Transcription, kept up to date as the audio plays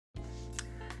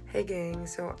Hey gang,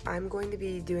 so I'm going to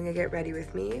be doing a get ready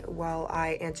with me while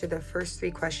I answer the first 3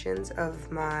 questions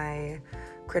of my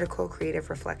critical creative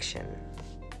reflection.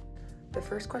 The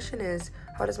first question is,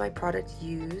 how does my product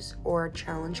use or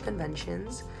challenge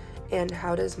conventions? And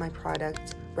how does my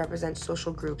product represent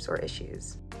social groups or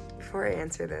issues? Before I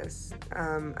answer this,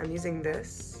 I'm using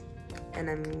this and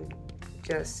I'm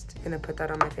just gonna put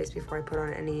that on my face before I put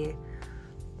on any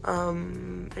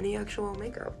actual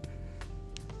makeup.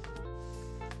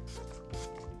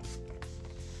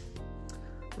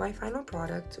 My final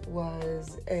product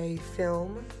was a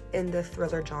film in the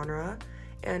thriller genre,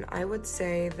 and I would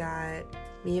say that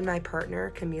me and my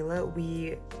partner, Camila,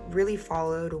 we really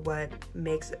followed what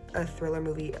makes a thriller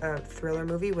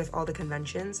movie with all the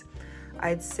conventions.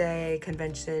 I'd say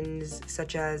conventions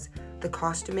such as the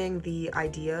costuming, the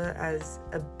idea as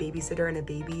a babysitter and a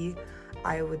baby.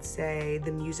 I would say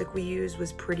the music we used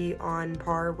was pretty on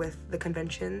par with the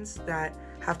conventions that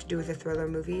have to do with a thriller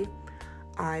movie.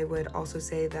 I would also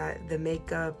say that the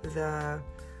makeup, the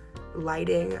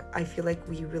lighting, I feel like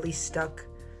we really stuck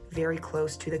very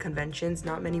close to the conventions.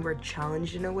 Not many were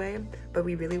challenged in a way, but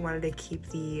we really wanted to keep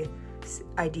the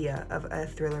idea of a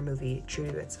thriller movie true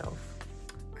to itself.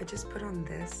 I just put on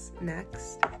this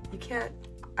next.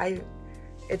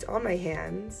 It's on my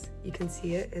hands. You can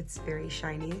see it, it's very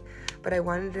shiny, but I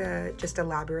wanted to just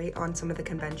elaborate on some of the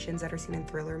conventions that are seen in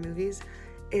thriller movies.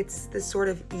 It's this sort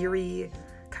of eerie,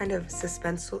 kind of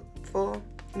suspenseful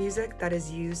music that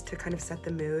is used to kind of set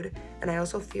the mood. And I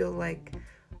also feel like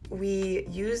we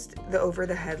used the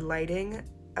over-the-head lighting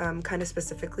kind of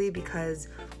specifically because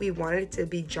we wanted it to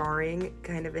be jarring,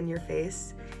 kind of in your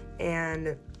face,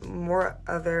 and more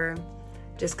other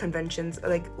just conventions.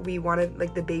 Like we wanted,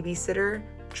 like the babysitter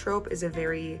trope is a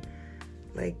very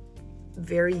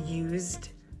used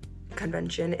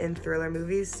convention in thriller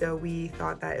movies, so we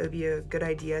thought that it would be a good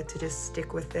idea to just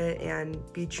stick with it and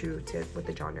be true to what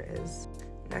the genre is.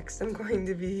 Next, I'm going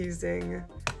to be using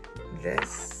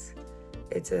this.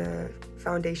 It's a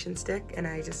foundation stick and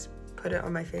I just put it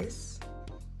on my face.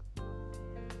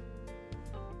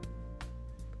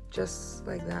 Just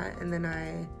like that, and then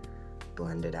I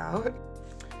blend it out.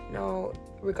 Now,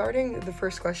 regarding the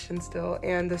first question still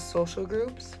and the social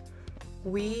groups,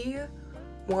 we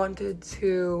wanted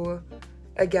to,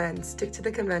 again, stick to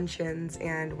the conventions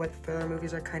and what thriller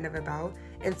movies are kind of about.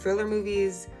 And thriller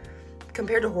movies,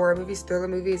 compared to horror movies, thriller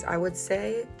movies, I would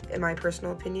say, in my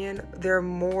personal opinion, they're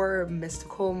more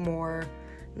mystical, more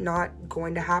not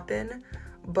going to happen.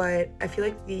 But I feel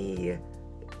like the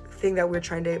thing that we're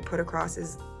trying to put across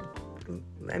is,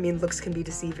 I mean, looks can be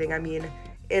deceiving. I mean,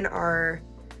 in our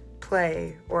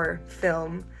play or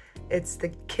film, it's the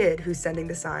kid who's sending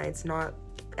the signs, not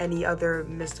any other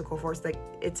mystical force. Like,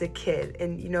 it's a kid,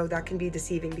 and you know that can be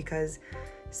deceiving because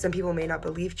some people may not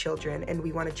believe children, and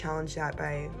we want to challenge that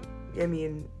by, I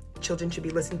mean, children should be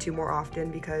listened to more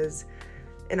often, because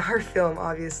in our film,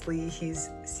 obviously, he's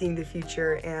seeing the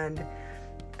future, and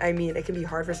I mean, it can be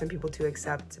hard for some people to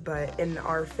accept, but in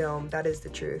our film, that is the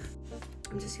truth.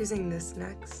 I'm just using this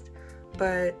next,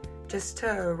 but just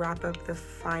to wrap up the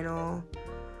final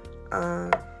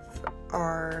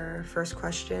our first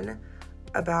question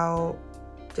about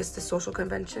just the social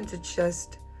conventions, it's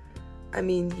just, I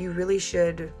mean, you really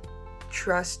should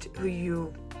trust who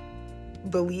you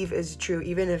believe is true,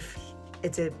 even if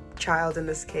it's a child in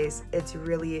this case.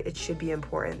 It should be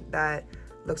important that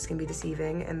looks can be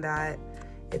deceiving and that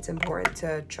it's important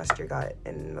to trust your gut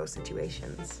in most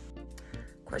situations.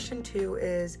 Question 2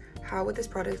 is, how would this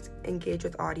product engage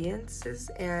with audiences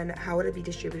and how would it be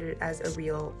distributed as a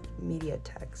real media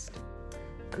text?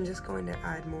 I'm just going to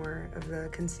add more of the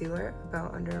concealer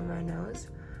about under my nose.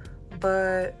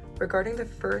 But regarding the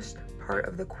first part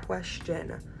of the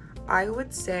question, I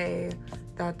would say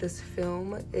that this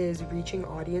film is reaching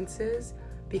audiences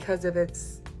because of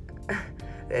its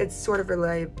sort of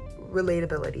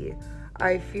relatability.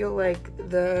 I feel like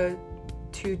the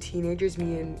 2 teenagers,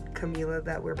 me and Camila,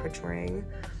 that we're portraying,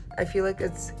 I feel like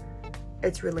it's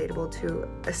relatable to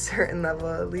a certain level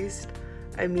at least.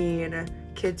 I mean,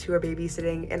 kids who are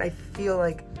babysitting, and I feel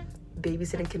like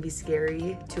babysitting can be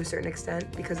scary to a certain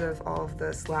extent because of all of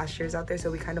the slashers out there,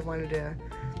 so we kind of wanted to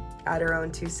add our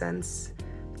own 2 cents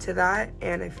to that.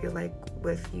 And I feel like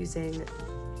with using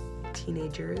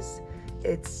teenagers,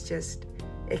 it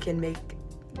can make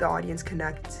the audience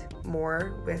connect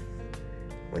more with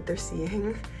what they're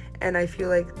seeing. And I feel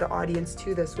like the audience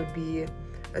to this would be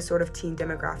a sort of teen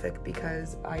demographic,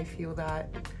 because I feel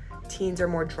that teens are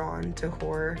more drawn to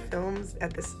horror films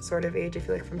at this sort of age. I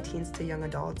feel like from teens to young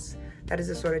adults, that is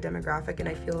a sort of demographic, and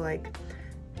I feel like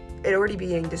it already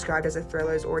being described as a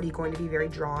thriller is already going to be very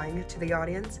drawing to the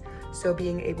audience. So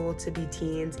being able to be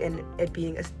teens and it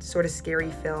being a sort of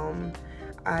scary film,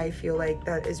 I feel like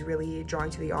that is really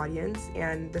drawing to the audience,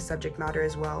 and the subject matter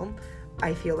as well.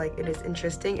 I feel like it is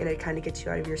interesting and it kind of gets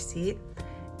you out of your seat,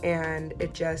 and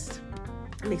it just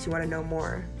makes you want to know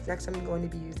more. Next, I'm going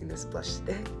to be using this blush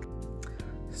stick.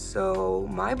 So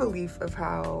my belief of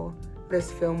how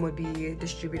this film would be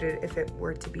distributed, if it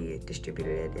were to be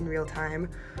distributed in real time,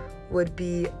 would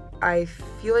be, I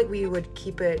feel like we would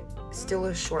keep it still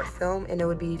a short film and it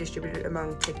would be distributed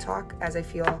among TikTok, as I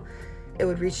feel it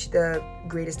would reach the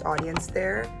greatest audience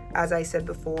there. As I said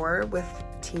before, with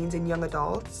teens and young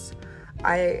adults,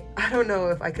 I don't know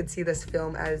if I could see this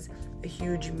film as a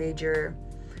huge, major,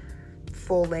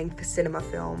 full-length cinema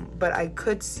film, but I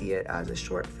could see it as a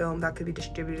short film that could be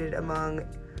distributed among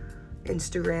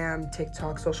Instagram,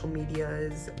 TikTok, social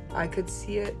medias. I could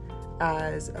see it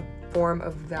as a form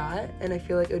of that, and I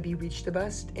feel like it would be reached the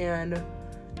best, and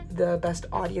the best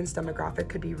audience demographic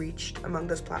could be reached among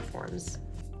those platforms.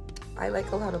 I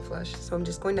like a lot of blush, so I'm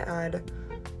just going to add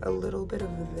a little bit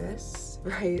of this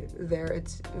right there.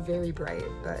 It's very bright,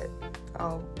 but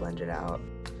I'll blend it out.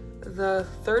 The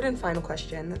third and final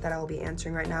question that I'll be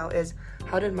answering right now is,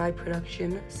 how did my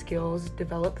production skills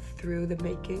develop through the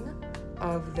making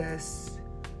of this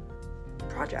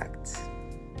project?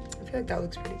 I feel like that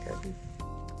looks pretty good.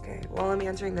 Okay, while I'm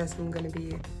answering this, I'm going to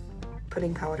be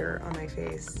putting powder on my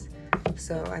face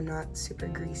so I'm not super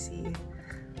greasy.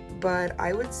 But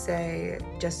I would say,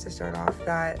 just to start off,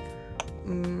 that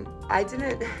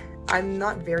I'm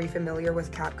not very familiar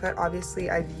with CapCut.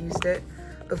 Obviously, I've used it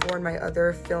before in my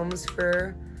other films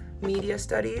for media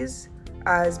studies,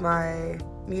 as my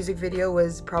music video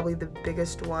was probably the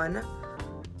biggest one.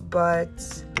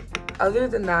 But other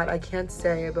than that, I can't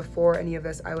say before any of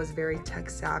this I was very tech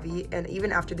savvy, and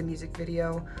even after the music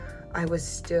video, I was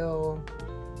still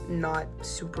not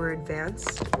super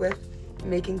advanced with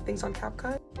making things on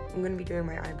CapCut. I'm gonna be doing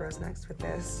my eyebrows next with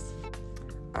this.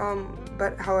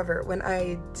 But however, when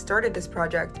I started this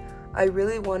project, I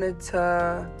really wanted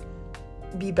to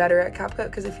be better at CapCut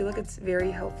because I feel like it's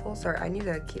very helpful. Sorry, I need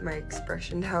to keep my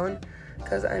expression down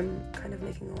because I'm kind of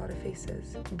making a lot of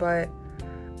faces. But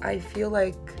I feel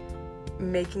like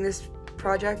making this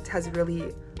project has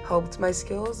really helped my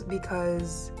skills,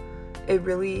 because it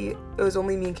was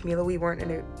only me and Camila. We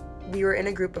were in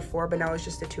a group before, but now it's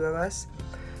just the two of us.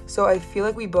 So I feel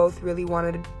like we both really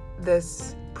wanted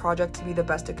this project to be the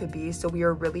best it could be, so we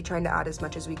were really trying to add as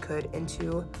much as we could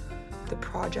into the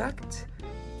project,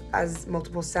 as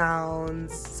multiple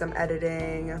sounds, some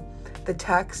editing, the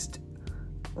text,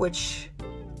 which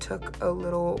took a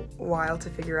little while to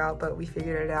figure out, but we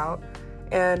figured it out.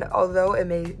 And although it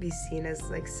may be seen as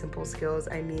like simple skills,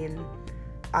 I mean,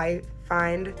 I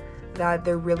find that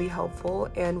they're really helpful,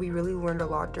 and we really learned a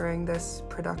lot during this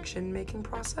production making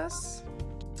process.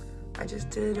 I just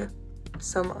did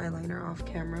some eyeliner off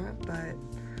camera, but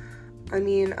I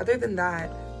mean, other than that,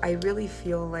 I really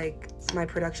feel like my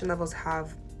production levels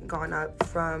have gone up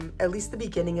from at least the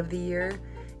beginning of the year,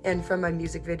 and from my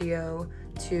music video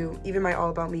to even my All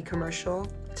About Me commercial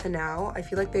to now. I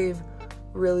feel like they've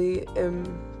really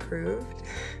improved.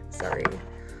 Sorry.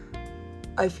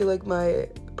 I feel like my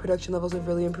production levels have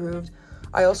really improved.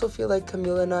 I also feel like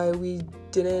Camila and I, we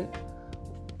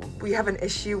have an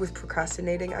issue with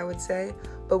procrastinating, I would say,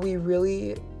 but we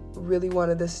really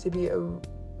wanted this to be a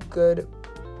good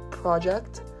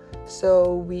project.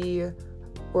 So we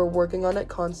were working on it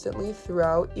constantly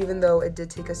throughout, even though it did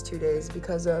take us 2 days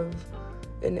because of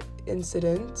an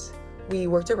incident. We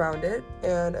worked around it,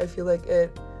 and I feel like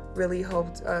it really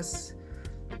helped us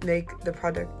make the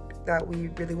product that we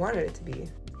really wanted it to be.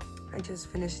 I just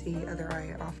finished the other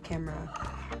eye off camera,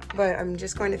 but I'm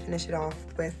just going to finish it off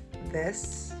with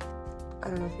this. I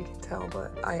don't know if you can tell,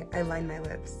 but I lined my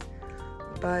lips.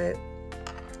 But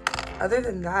other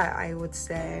than that, I would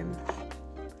say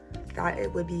that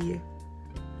it would be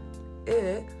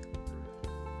it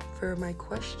for my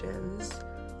questions.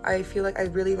 I feel like I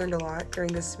really learned a lot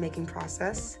during this making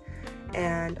process,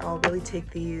 and I'll really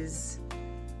take the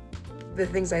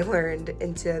things I learned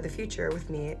into the future with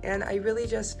me. And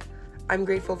I'm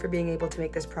grateful for being able to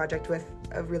make this project with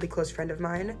a really close friend of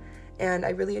mine, and I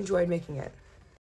really enjoyed making it.